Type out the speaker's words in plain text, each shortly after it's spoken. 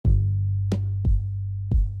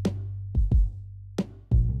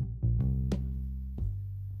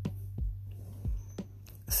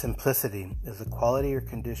Simplicity is the quality or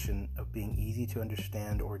condition of being easy to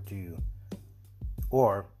understand or do,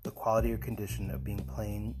 or the quality or condition of being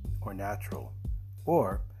plain or natural,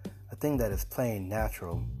 or a thing that is plain,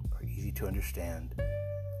 natural, or easy to understand.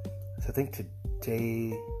 So I think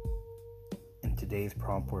today, in today's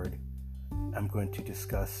prompt word, I'm going to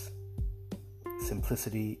discuss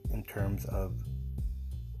simplicity in terms of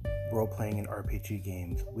role-playing in RPG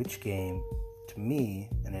games. Which game, to me,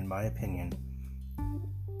 and in my opinion,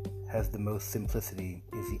 has the most simplicity,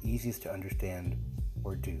 is the easiest to understand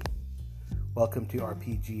or do. Welcome to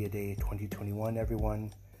RPG A Day 2021, everyone.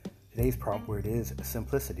 Today's prompt word is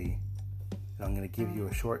simplicity, and I'm going to give you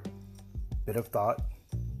a short bit of thought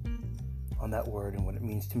on that word and what it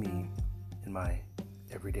means to me in my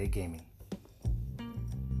everyday gaming.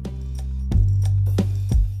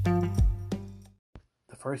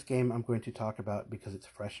 The first game I'm going to talk about, because it's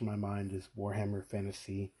fresh in my mind, is Warhammer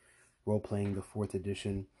Fantasy Role-Playing, the 4th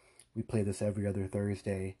edition. We play this every other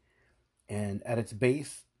Thursday, and at its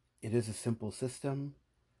base, it is a simple system.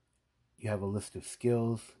 You have a list of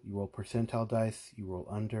skills, you roll percentile dice, you roll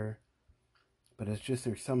under, but it's just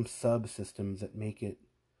there's some subsystems that make it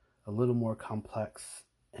a little more complex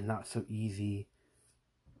and not so easy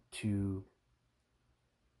to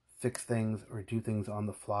fix things or do things on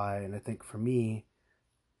the fly, and I think for me,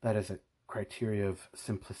 that is a criteria of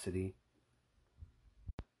simplicity.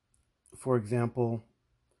 For example,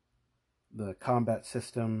 the combat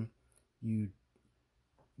system, you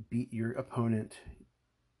beat your opponent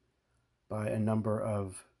by a number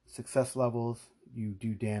of success levels, you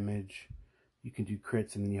do damage, you can do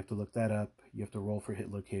crits, and then you have to look that up, you have to roll for hit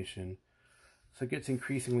location. So it gets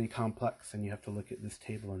increasingly complex, and you have to look at this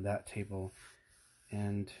table and that table,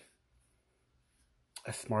 and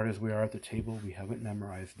as smart as we are at the table, we haven't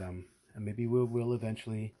memorized them, and maybe we will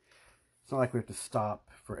eventually. It's not like we have to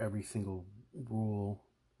stop for every single rule,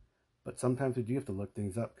 but sometimes we do have to look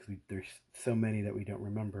things up because there's so many that we don't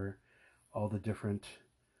remember all the different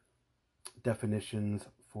definitions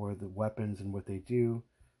for the weapons and what they do.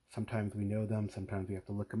 Sometimes we know them, sometimes we have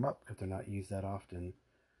to look them up because they're not used that often.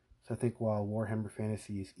 So I think while Warhammer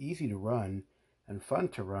Fantasy is easy to run and fun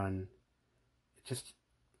to run, it just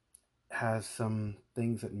has some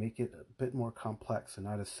things that make it a bit more complex and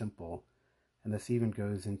not as simple. And this even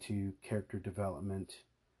goes into character development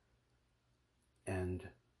and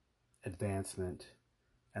advancement,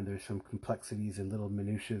 and there's some complexities and little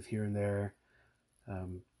minutiae here and there,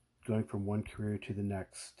 going from one career to the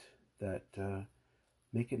next, that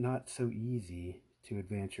make it not so easy to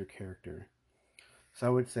advance your character. So I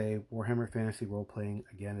would say Warhammer Fantasy Role-Playing,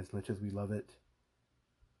 again, as much as we love it,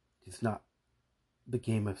 it's not the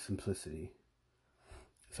game of simplicity.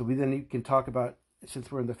 So you can talk about,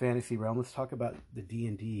 since we're in the fantasy realm, let's talk about the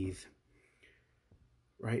D&Ds.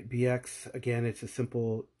 Right, BX, again, it's a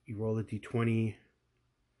simple, you roll a d20,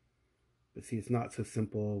 but see, it's not so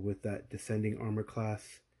simple with that descending armor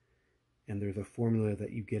class, and there's a formula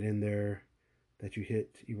that you get in there that you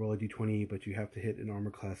hit, you roll a d20, but you have to hit an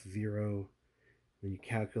armor class 0, then you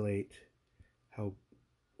calculate how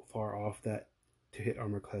far off that to hit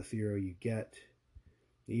armor class 0 you get.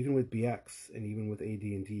 Even with BX and even with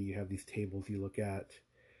AD&D, you have these tables you look at.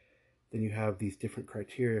 Then you have these different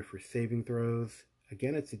criteria for saving throws.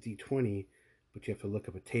 Again, it's a d20, but you have to look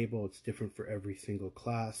up a table. It's different for every single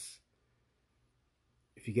class.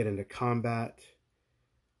 If you get into combat,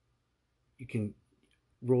 you can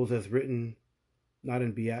rules as written. Not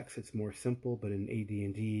in BX, it's more simple, but in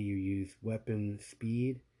AD&D, you use weapon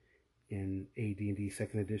speed. In AD&D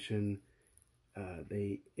 2nd edition,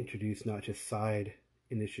 they introduce not just side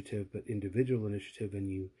initiative, but individual initiative, and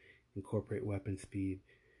you incorporate weapon speed.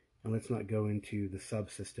 And let's not go into the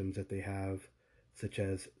subsystems that they have, such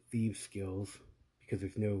as thieves skills, because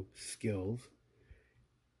there's no skills.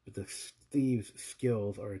 But the thieves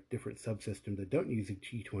skills are a different subsystem that don't use a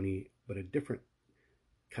G20, but a different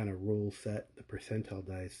kind of rule set, the percentile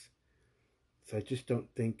dice. So I just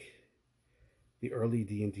don't think the early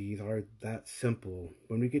D&Ds are that simple.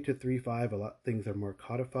 When we get to 3.5, a lot of things are more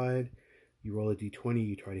codified. You roll a d20,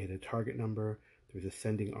 you try to hit a target number, there's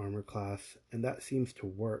ascending armor class, and that seems to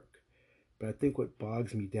work. But I think what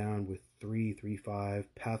bogs me down with 3.5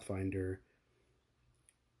 Pathfinder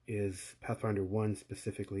is, Pathfinder 1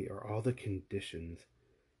 specifically, are all the conditions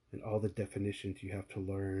and all the definitions you have to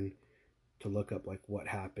learn to look up, like what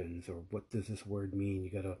happens or what does this word mean. You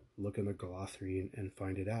got to look in the glossary and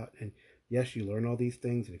find it out. And yes, you learn all these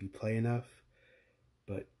things, and if you play enough,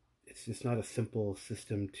 but it's just not a simple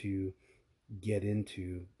system to get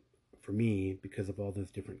into for me because of all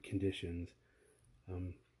those different conditions.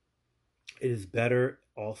 It is better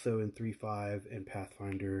also in 3.5 and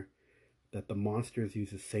Pathfinder that the monsters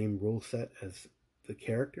use the same rule set as the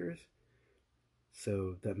characters.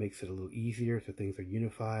 So that makes it a little easier, so things are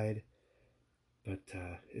unified. But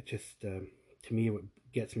it just, to me, what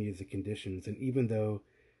gets me is the conditions. And even though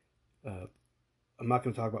I'm not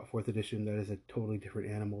going to talk about 4th edition, that is a totally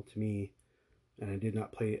different animal to me. And I did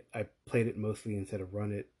not play it. I played it mostly instead of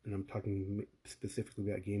run it. And I'm talking specifically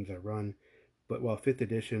about games I run. But while 5th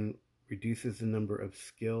edition reduces the number of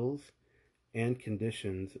skills and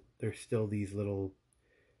conditions, there's still these little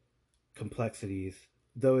complexities.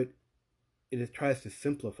 Though it tries to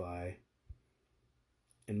simplify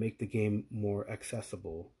and make the game more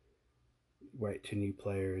accessible, right, to new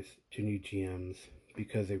players, to new GMs,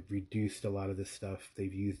 because they've reduced a lot of this stuff.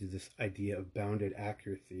 They've used this idea of bounded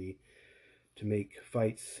accuracy to make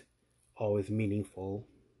fights always meaningful,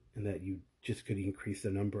 and that you just could increase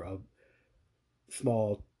the number of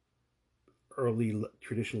small,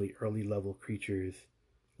 traditionally early level creatures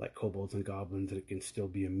like kobolds and goblins, and it can still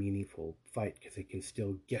be a meaningful fight because they can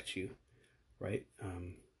still get you, right?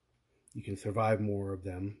 You can survive more of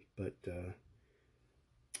them, but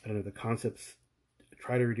I don't know, the concepts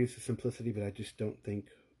try to reduce the simplicity, but I just don't think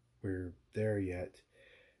we're there yet.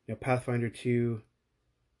 Now, Pathfinder 2,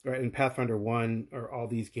 right, and Pathfinder 1, or all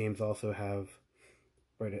these games also have,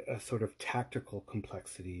 right, a sort of tactical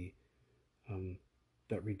complexity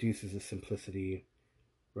that reduces the simplicity,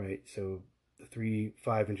 right? So the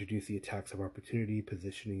 3.5 introduce the attacks of opportunity.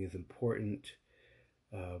 Positioning is important.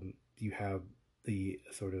 You have the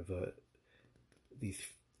sort of these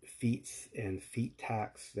feats and feat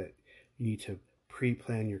tacks that you need to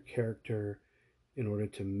pre-plan your character in order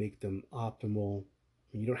to make them optimal.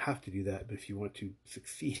 You don't have to do that, but if you want to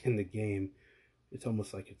succeed in the game, it's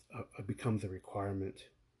almost like it becomes a requirement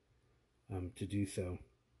to do so.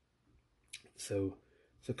 So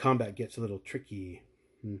combat gets a little tricky.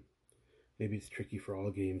 Maybe it's tricky for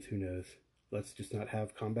all games. Who knows? Let's just not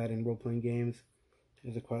have combat in role-playing games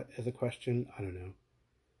as a question. I don't know.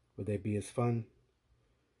 Would they be as fun?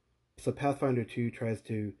 So Pathfinder 2 tries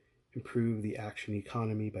to improve the action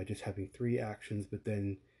economy by just having 3 actions, but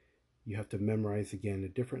then you have to memorize again a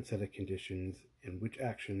different set of conditions and which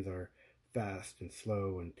actions are fast and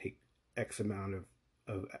slow and take X amount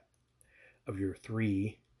of your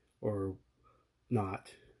 3 or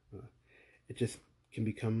not. It just can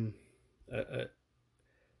become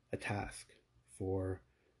a task for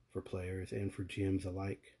players and for GMs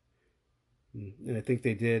alike. And I think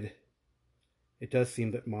it does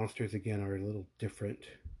seem that monsters again are a little different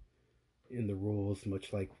in the rules,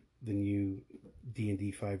 much like the new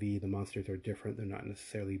D&D 5e. The monsters are different. They're not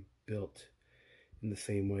necessarily built in the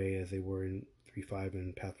same way as they were in 3.5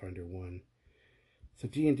 and Pathfinder 1. So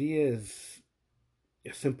D&D is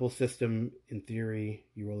a simple system in theory.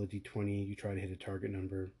 You roll a d20, you try to hit a target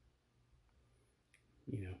number,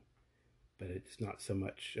 but it's not so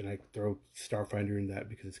much. And I throw Starfinder in that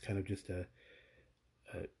because it's kind of just a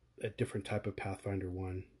different type of Pathfinder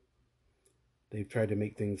 1. They've tried to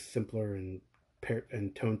make things simpler and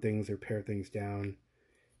tone things or pare things down,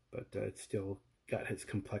 but it's still got its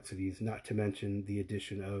complexities, not to mention the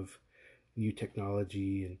addition of new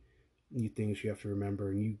technology and new things you have to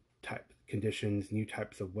remember, new type conditions, new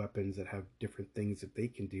types of weapons that have different things that they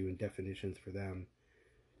can do and definitions for them.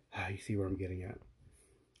 You see where I'm getting at.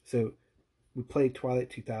 So we played Twilight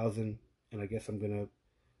 2000, and I guess I'm going to,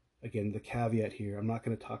 again, the caveat here, I'm not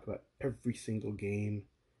going to talk about every single game,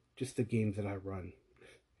 just the games that I run.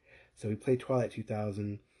 So we played Twilight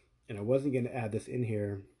 2000, and I wasn't going to add this in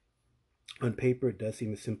here. On paper, it does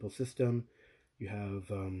seem a simple system. You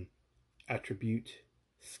have attribute,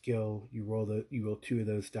 skill. You roll 2 of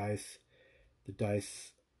those dice. The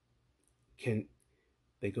dice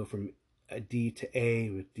they go from a D to A,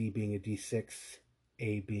 with D being a D6,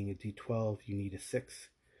 A being a D12. You need a 6.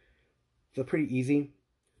 So pretty easy.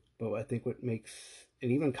 But I think what makes,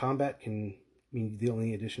 and even combat the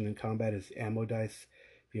only addition in combat is ammo dice.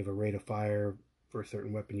 If you have a rate of fire for a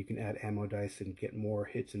certain weapon, you can add ammo dice and get more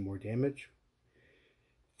hits and more damage.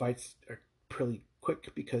 Fights are pretty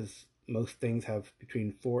quick because most things have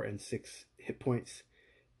between 4 and 6 hit points.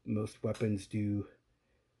 Most weapons do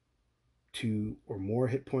 2 or more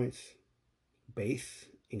hit points base,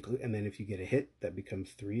 and then if you get a hit, that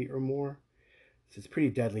becomes 3 or more. So it's a pretty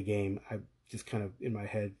deadly game. I just kind of in my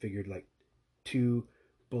head figured like 2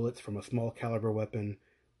 bullets from a small caliber weapon,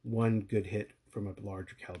 1 good hit from a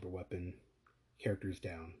larger caliber weapon, characters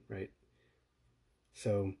down, right?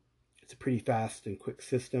 So it's a pretty fast and quick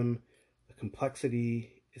system. The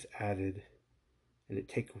complexity is added, and it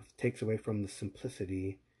takes away from the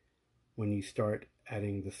simplicity when you start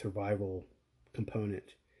adding the survival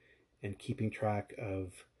component and keeping track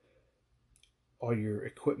of all your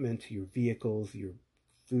equipment, your vehicles, your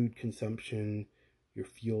food consumption, your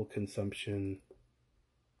fuel consumption.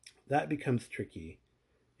 That becomes tricky,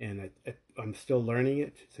 and I'm still learning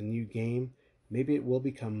it. It's a new game. Maybe it will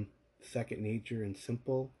become second nature and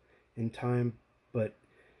simple in time, but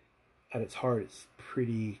at its heart, it's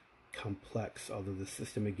pretty complex, although the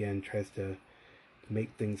system again tries to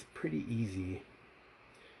make things pretty easy.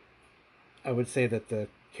 I would say that the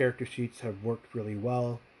character sheets have worked really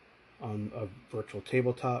well on a virtual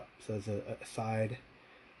tabletop. So as a aside,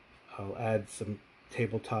 I'll add some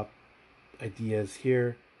tabletop ideas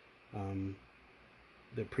here. Um,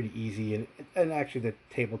 they're pretty easy, and actually the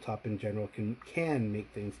tabletop in general can make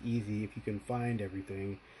things easy if you can find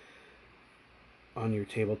everything on your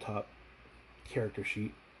tabletop character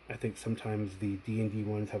sheet. I think sometimes the D&D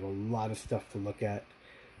ones have a lot of stuff to look at,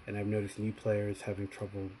 and I've noticed new players having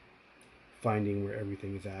trouble finding where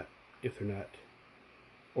everything is at if they're not,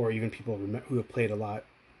 or even people who have played a lot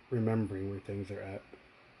remembering where things are at.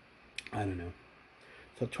 I don't know.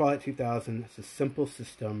 So Twilight 2000 is a simple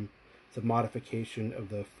system. It's a modification of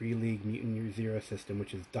the Free League Mutant Year Zero system,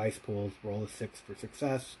 which is dice pools, roll a 6 for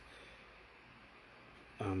success.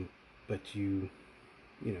 But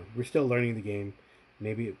we're still learning the game.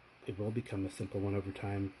 Maybe it will become a simple one over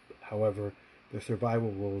time. However, the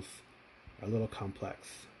survival rules are a little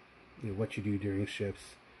complex. What you do during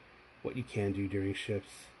shifts, what you can do during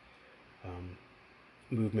shifts,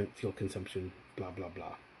 movement, fuel consumption, blah, blah,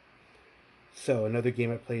 blah. So another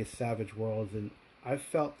game I play is Savage Worlds, and I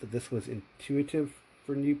felt that this was intuitive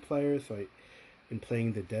for new players. So in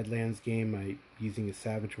playing the Deadlands game, I using a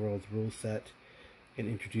Savage Worlds rule set and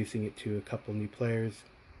introducing it to a couple new players.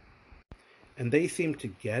 And they seem to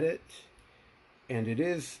get it, and it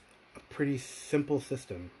is a pretty simple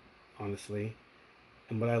system, honestly.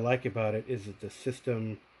 And what I like about it is that the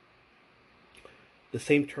system, the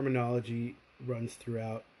same terminology runs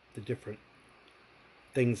throughout the different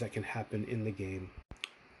things that can happen in the game.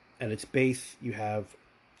 At its base, you have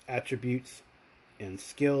attributes and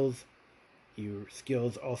skills. Your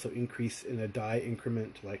skills also increase in a die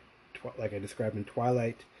increment, like I described in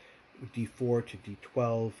Twilight, D4 to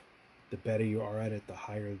D12. The better you are at it, the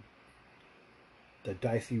higher the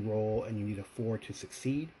dice you roll, and you need a 4 to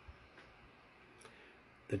succeed.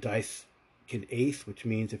 The dice can ace, which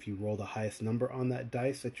means if you roll the highest number on that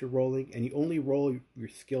dice that you're rolling, and you only roll your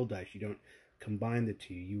skill dice, you don't combine the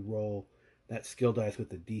two. You roll that skill dice with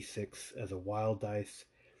the D6 as a wild dice.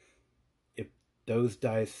 If those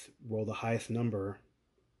dice roll the highest number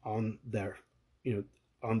on their,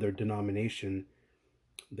 on their denomination,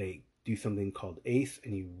 they do something called ace,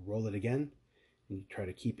 and you roll it again, and you try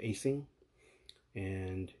to keep acing.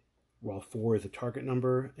 And while 4 is a target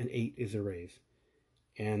number, and 8 is a raise.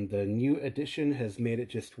 And the new edition has made it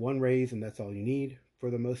just one raise, and that's all you need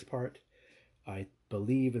for the most part. I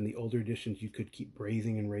believe in the older editions you could keep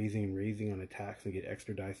raising and raising and raising on attacks and get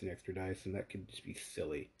extra dice, and that could just be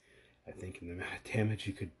silly, I think, in the amount of damage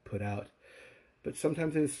you could put out. But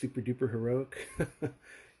sometimes it is super duper heroic.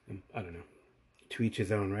 I don't know. To each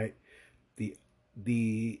his own, right?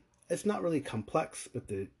 The it's not really complex, but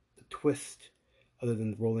the twist, other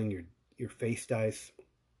than rolling your face dice,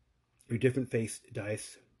 your different face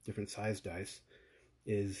dice, different size dice,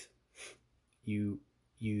 is you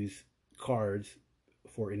use cards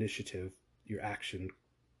for initiative, your action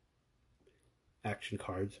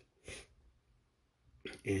cards,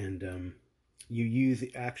 and you use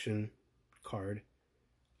the action card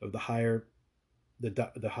of the higher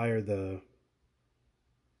the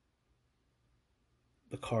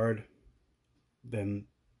card, then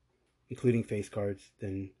including face cards,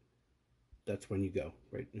 then that's when you go,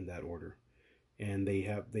 right, in that order. And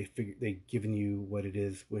they've given you what it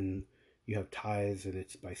is when you have ties, and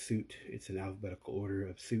it's by suit. It's an alphabetical order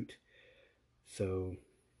of suit. So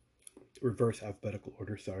reverse alphabetical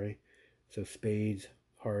order, sorry. So spades,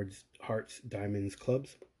 hearts, diamonds,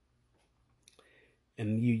 clubs.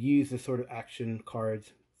 And you use the sort of action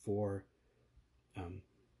cards for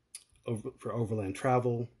overland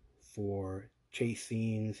travel, for chase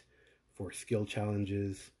scenes, for skill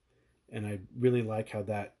challenges. And I really like how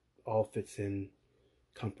that all fits in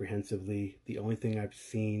comprehensively. The only thing I've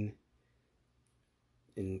seen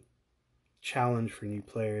in challenge for new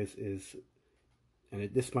players is, and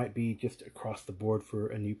this might be just across the board for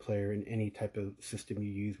a new player in any type of system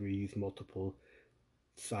you use where you use multiple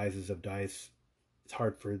sizes of dice, it's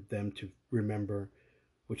hard for them to remember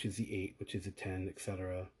which is the 8, which is the 10,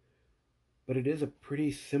 etc. But it is a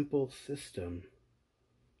pretty simple system.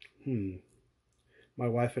 My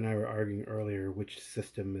wife and I were arguing earlier which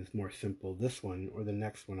system is more simple, this one or the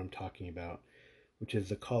next one I'm talking about, which is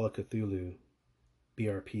the Call of Cthulhu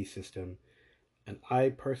BRP system. And I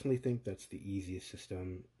personally think that's the easiest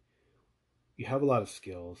system. You have a lot of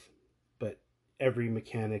skills, but every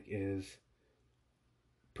mechanic is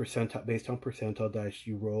percentile based on percentile dice.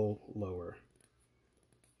 You roll lower.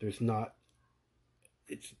 There's not.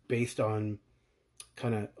 It's based on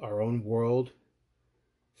kind of our own world,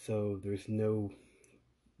 so there's no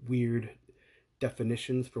weird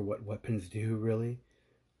definitions for what weapons do really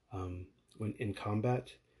when in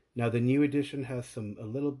combat. Now the new edition has a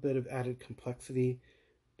little bit of added complexity,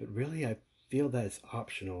 but really I feel that it's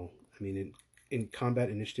optional. I mean, in combat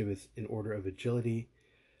initiative is in order of agility.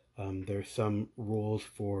 There's some rules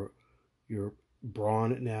for your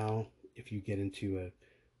brawn now. If you get into a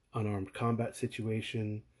unarmed combat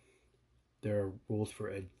situation, there are rules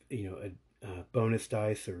for a bonus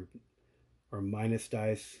dice or minus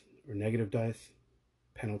dice or negative dice,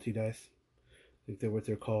 penalty dice. I think they're what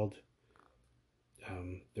they're called.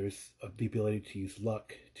 There's the ability to use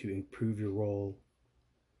luck to improve your roll,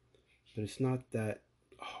 but it's not that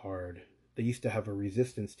hard. They used to have a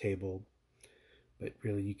resistance table, but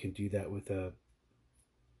really you can do that with a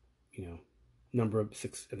number of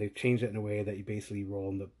six. They've changed it in a way that you basically roll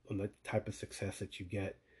on the type of success that you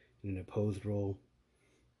get in an opposed roll.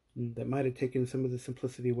 That might have taken some of the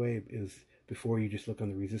simplicity away. Is before you just look on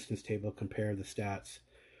the resistance table, compare the stats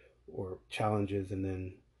or challenges, and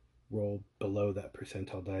then roll below that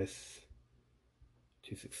percentile dice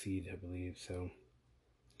to succeed, I believe. So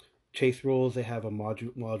chase rolls, they have a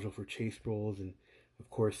module for chase rolls, and of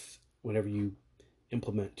course whenever you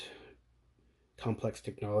implement complex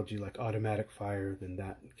technology like automatic fire, then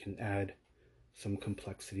that can add some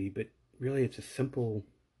complexity. But really it's a simple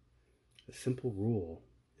rule,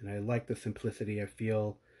 and I like the simplicity. I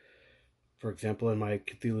feel, for example, in my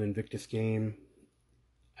Cthulhu Invictus game,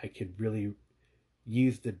 I could really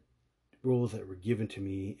use the rules that were given to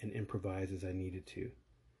me and improvise as I needed to.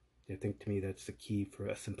 I think to me that's the key for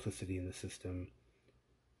a simplicity in the system,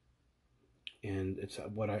 and it's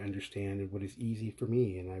what I understand and what is easy for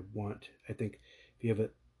me. And I think if you have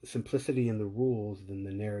a simplicity in the rules, then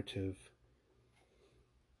the narrative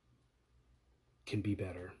can be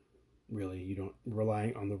better. Really, you don't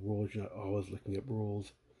relying on the rules. You're not always looking at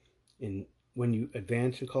rules. And when you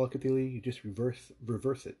advance in Call of Cthulhu, you just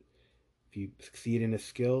reverse it. If you succeed in a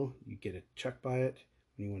skill, you get a check by it.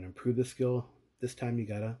 When you want to improve the skill, this time you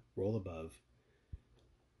gotta roll above.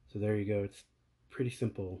 So there you go. It's pretty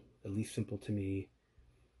simple, at least simple to me.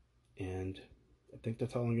 And I think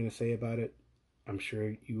that's all I'm going to say about it. I'm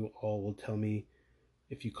sure you all will tell me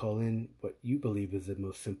if you call in what you believe is the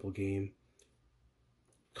most simple game.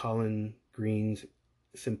 Colin Green's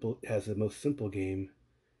simple has the most simple game.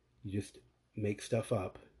 You just make stuff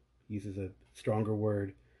up, uses a stronger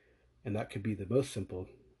word, and that could be the most simple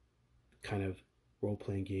kind of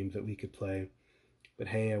role-playing games that we could play. But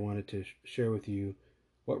hey, I wanted to share with you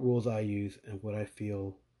what rules I use and what I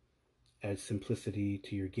feel adds simplicity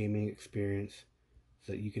to your gaming experience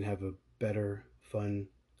so that you can have a better, fun,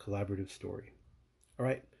 collaborative story. All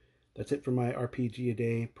right, that's it for my RPG a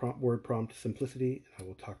day word prompt simplicity, and I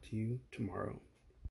will talk to you tomorrow.